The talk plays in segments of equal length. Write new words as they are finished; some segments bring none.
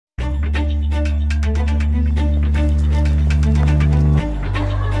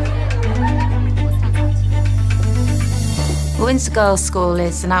Windsor Girls' School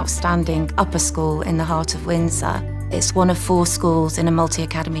is an outstanding upper school in the heart of Windsor. It's one of 4 schools in a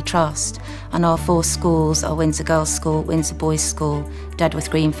multi-academy trust, and our 4 schools are Windsor Girls' School, Windsor Boys' School, Dedworth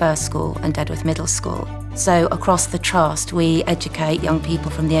Green First School and Dedworth Middle School. So across the trust we educate young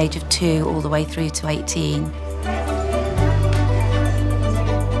people from the age of 2 all the way through to 18.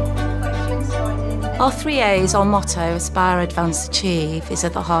 Our 3 A's, our motto, Aspire, Advance, Achieve, is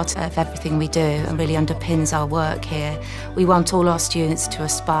at the heart of everything we do and really underpins our work here. We want all our students to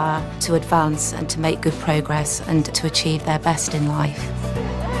aspire, to advance and to make good progress and to achieve their best in life.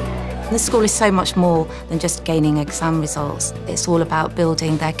 The school is so much more than just gaining exam results. It's all about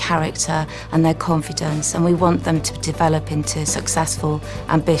building their character and their confidence, and we want them to develop into successful,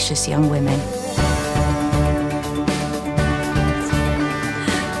 ambitious young women.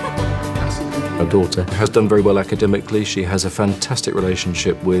 Our daughter has done very well academically. She has a fantastic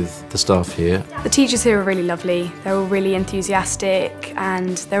relationship with the staff here. The teachers here are really lovely. They're all really enthusiastic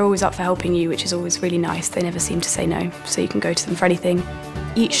and they're always up for helping you, which is always really nice. They never seem to say no, so you can go to them for anything.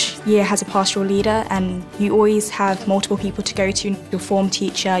 Each year has a pastoral leader and you always have multiple people to go to. Your form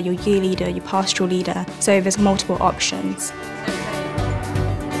teacher, your year leader, your pastoral leader. So there's multiple options.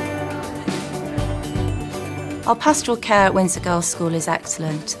 Our pastoral care at Windsor Girls' School is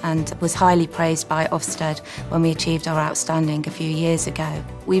excellent and was highly praised by Ofsted when we achieved our outstanding a few years ago.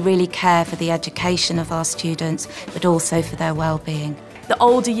 We really care for the education of our students, but also for their well-being. The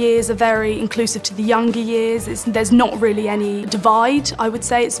older years are very inclusive to the younger years. There's not really any divide, I would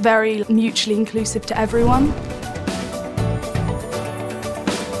say. It's very mutually inclusive to everyone.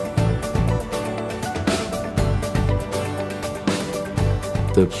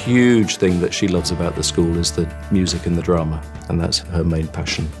 The huge thing that she loves about the school is the music and the drama, and that's her main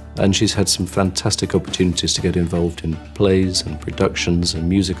passion. And she's had some fantastic opportunities to get involved in plays and productions and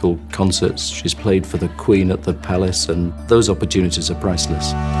musical concerts. She's played for the Queen at the Palace, and those opportunities are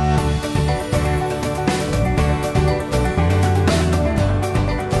priceless.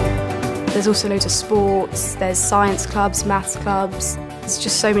 There's also loads of sports, there's science clubs, maths clubs. There's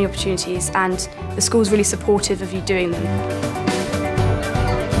just so many opportunities, and the school's really supportive of you doing them.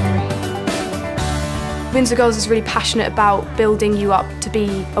 Windsor Girls is really passionate about building you up to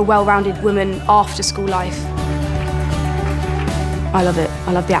be a well-rounded woman after school life. I love it.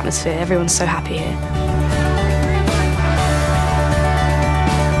 I love the atmosphere. Everyone's so happy here.